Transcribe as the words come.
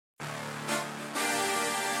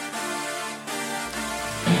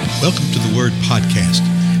Welcome to the Word Podcast.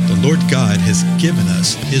 The Lord God has given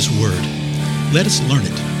us His Word. Let us learn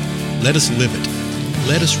it. Let us live it.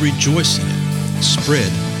 Let us rejoice in it.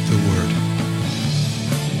 Spread the Word.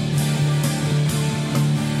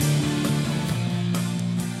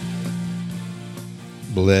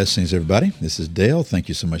 Blessings, everybody. This is Dale. Thank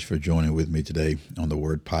you so much for joining with me today on the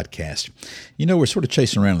Word Podcast. You know, we're sort of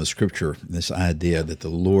chasing around in the Scripture this idea that the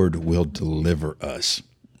Lord will deliver us.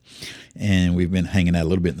 And we've been hanging out a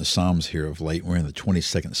little bit in the Psalms here of late. We're in the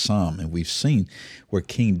 22nd Psalm, and we've seen where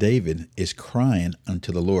King David is crying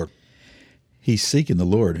unto the Lord. He's seeking the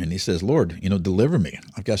Lord, and he says, Lord, deliver me.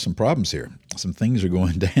 I've got some problems here. Some things are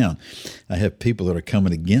going down. I have people that are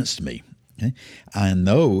coming against me. Okay? I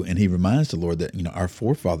know, and he reminds the Lord that, our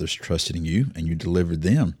forefathers trusted in you, and you delivered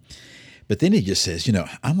them. But then he just says,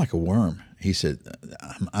 I'm like a worm. He said,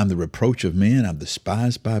 I'm the reproach of men. I'm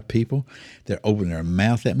despised by people. They're opening their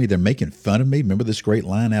mouth at me. They're making fun of me. Remember this great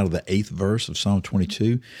line out of the 8th verse of Psalm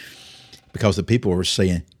 22? Because the people were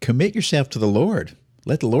saying, commit yourself to the Lord.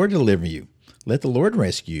 Let the Lord deliver you. Let the Lord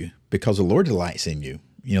rescue you because the Lord delights in you.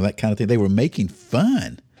 That kind of thing. They were making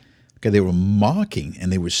fun. Okay, they were mocking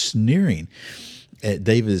and they were sneering at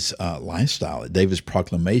David's lifestyle, at David's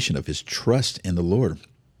proclamation of his trust in the Lord.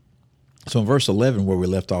 So in verse 11, where we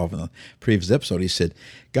left off in the previous episode, he said,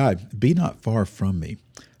 God, be not far from me,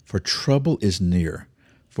 for trouble is near,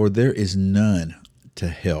 for there is none to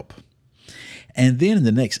help. And then in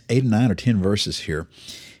the next 8 or 9 or 10 verses here,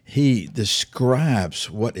 he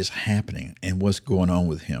describes what is happening and what's going on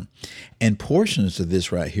with him. And portions of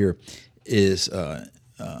this right here is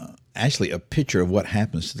actually a picture of what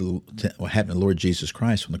happens what happened to Lord Jesus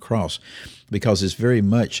Christ on the cross, because it's very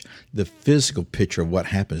much the physical picture of what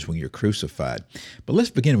happens when you're crucified. But let's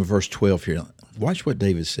begin with verse 12 here. Watch what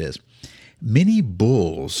David says. Many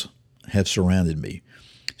bulls have surrounded me.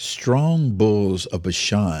 Strong bulls of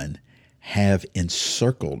Bashan have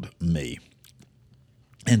encircled me.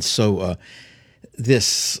 And so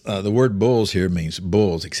the word bulls here means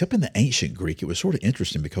bulls, except in the ancient Greek. It was sort of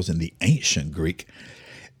interesting because in the ancient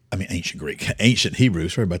Hebrew,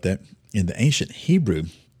 sorry about that. In the ancient Hebrew,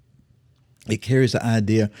 it carries the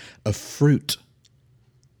idea of fruit,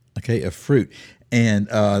 okay, of fruit. And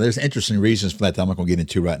there's interesting reasons for that I'm not going to get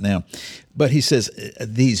into right now. But he says,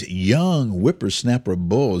 these young whippersnapper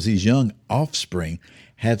bulls, these young offspring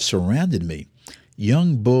have surrounded me.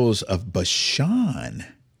 Young bulls of Bashan.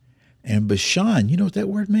 And Bashan, you know what that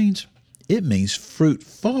word means? It means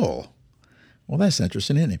fruitful. Well, that's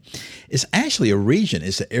interesting, isn't it? It's actually a region.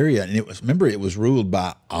 It's an area, and it was ruled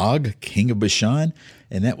by Og, king of Bashan,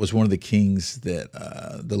 and that was one of the kings that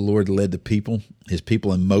the Lord led his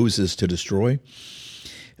people and Moses to destroy.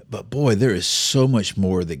 But boy, there is so much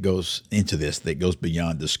more that goes into this that goes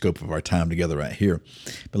beyond the scope of our time together right here.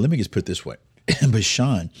 But let me just put it this way.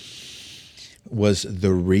 Bashan was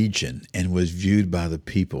the region and was viewed by the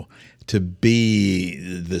people to be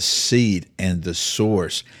the seed and the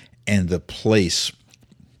source and the place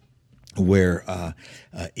where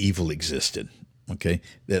evil existed, okay?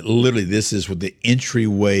 That literally this is the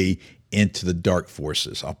entryway into the dark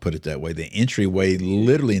forces. I'll put it that way. The entryway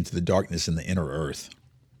literally into the darkness in the inner earth,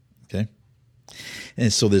 okay?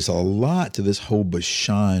 And so there's a lot to this whole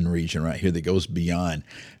Bashan region right here that goes beyond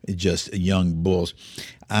just young bulls.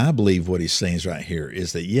 I believe what he's saying is right here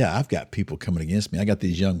is that, yeah, I've got people coming against me. I got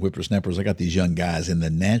these young whippersnappers. I got these young guys in the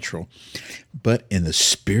natural. But in the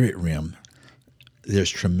spirit realm, there's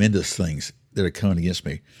tremendous things that are coming against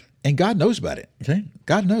me. And God knows about it, okay?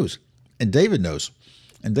 God knows. And David knows.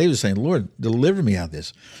 And David's saying, Lord, deliver me out of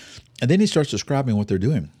this. And then he starts describing what they're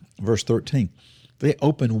doing. Verse 13. They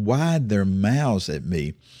open wide their mouths at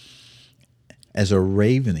me as a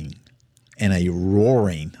ravening and a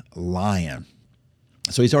roaring lion.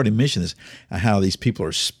 So he's already mentioned this, how these people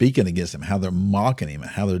are speaking against him, how they're mocking him,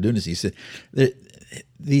 how they're doing this. He said,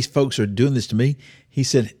 these folks are doing this to me. He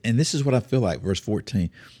said, and this is what I feel like, verse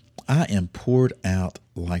 14, I am poured out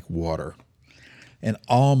like water, and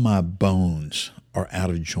all my bones are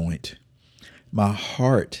out of joint. My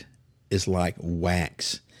heart is like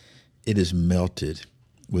wax. It is melted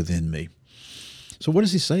within me. So what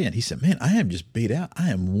is he saying? He said, man, I am just beat out. I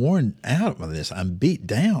am worn out by this. I'm beat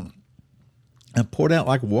down. I'm poured out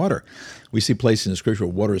like water. We see places in the scripture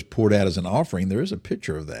where water is poured out as an offering. There is a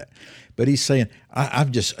picture of that. But he's saying,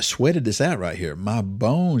 I've just sweated this out right here. My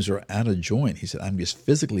bones are out of joint. He said, I'm just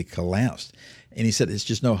physically collapsed. And he said, it's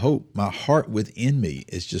just no hope. My heart within me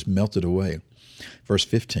is just melted away. Verse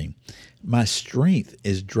 15, my strength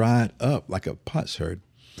is dried up like a potsherd,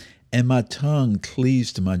 and my tongue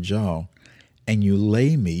cleaves to my jaw, and you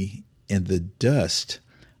lay me in the dust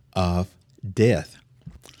of death.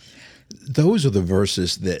 Those are the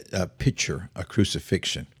verses that picture a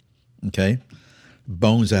crucifixion. Okay,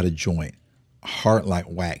 bones out of joint, heart like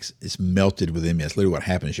wax. It's melted within me. That's literally what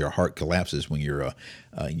happens. Your heart collapses when you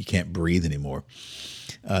can't breathe anymore.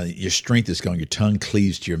 Your strength is gone. Your tongue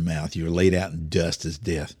cleaves to your mouth. You're laid out in dust as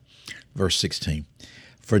death. Verse 16,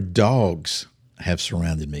 for dogs have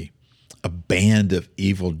surrounded me. A band of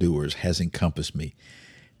evildoers has encompassed me.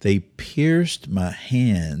 They pierced my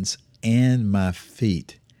hands and my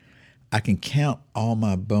feet. I can count all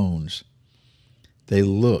my bones. They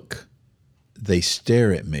look, they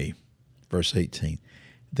stare at me. Verse 18,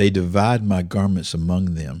 they divide my garments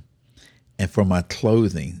among them, and for my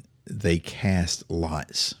clothing they cast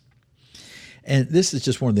lots. And this is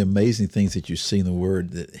just one of the amazing things that you see in the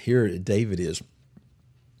Word, that here David is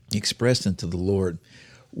expressing to the Lord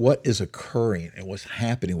what is occurring and what's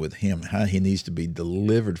happening with him, how he needs to be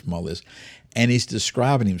delivered from all this. And he's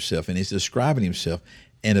describing himself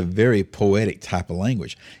in a very poetic type of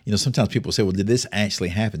language. You know, sometimes people say, well, did this actually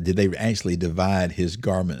happen? Did they actually divide his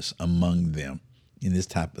garments among them in this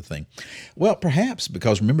type of thing? Well, perhaps,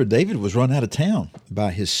 because remember, David was run out of town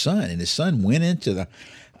by his son, and his son went into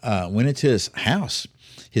his house.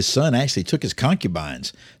 His son actually took his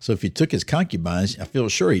concubines. So if he took his concubines, I feel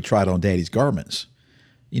sure he tried on daddy's garments.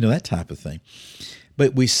 You know, that type of thing.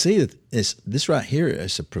 But we see that this right here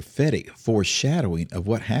is a prophetic foreshadowing of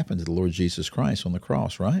what happened to the Lord Jesus Christ on the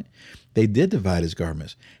cross, right? They did divide his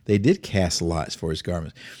garments. They did cast lots for his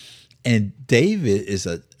garments. And David is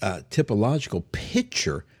a typological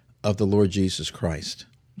picture of the Lord Jesus Christ,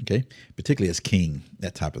 okay? Particularly as king,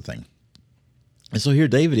 that type of thing. And so here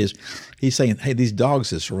David he's saying, hey, these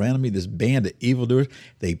dogs that surrounded me, this band of evildoers,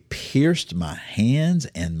 they pierced my hands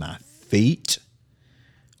and my feet.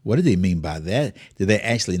 What did he mean by that? Did they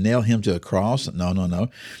actually nail him to a cross? No.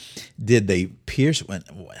 Did they pierce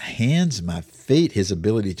hands, my feet, his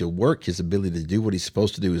ability to work, his ability to do what he's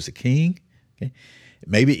supposed to do as a king? Okay.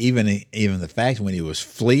 Maybe even the fact when he was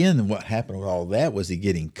fleeing and what happened with all that, was he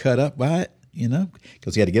getting cut up by it? You know,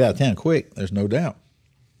 because he had to get out of town quick. There's no doubt.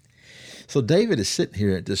 So David is sitting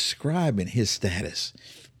here describing his status.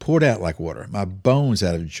 Poured out like water, my bones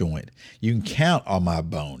out of joint. You can count all my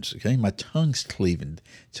bones, okay? My tongue's cleaving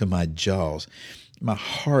to my jaws. My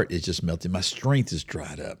heart is just melting. My strength is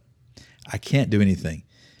dried up. I can't do anything.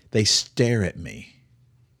 They stare at me.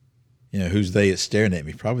 You know, who's they that's staring at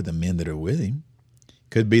me? Probably the men that are with him.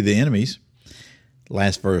 Could be the enemies.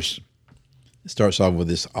 Last verse starts off with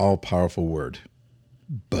this all-powerful word,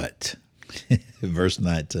 but. Verse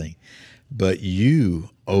 19, but you,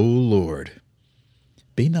 O Lord,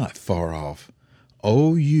 be not far off.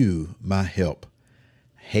 O you, my help,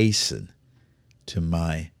 hasten to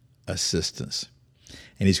my assistance.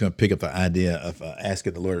 And he's going to pick up the idea of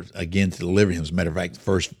asking the Lord again to deliver him. As a matter of fact, the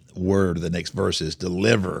first word of the next verse is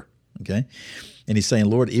deliver. Okay? And he's saying,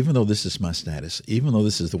 Lord, even though this is my status, even though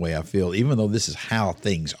this is the way I feel, even though this is how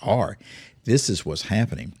things are, this is what's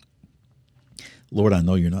happening. Lord, I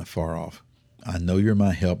know you're not far off. I know you're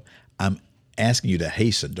my help. I'm asking you to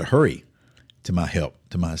hasten, to hurry to my help,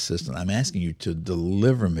 to my assistance. I'm asking you to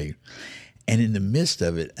deliver me. And in the midst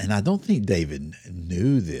of it, and I don't think David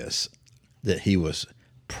knew this, that he was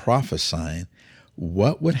prophesying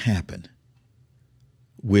what would happen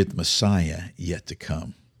with Messiah yet to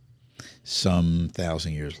come some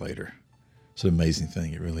 1,000 years later. It's an amazing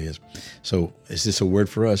thing. It really is. So is this a word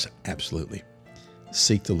for us? Absolutely.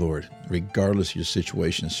 Seek the Lord, regardless of your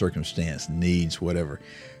situation, circumstance, needs, whatever.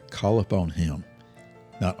 Call upon him.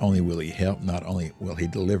 Not only will he help, not only will he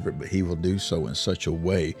deliver, but he will do so in such a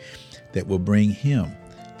way that will bring him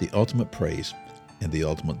the ultimate praise and the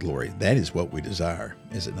ultimate glory. That is what we desire,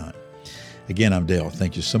 is it not? Again, I'm Dale.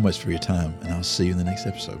 Thank you so much for your time, and I'll see you in the next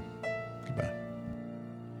episode.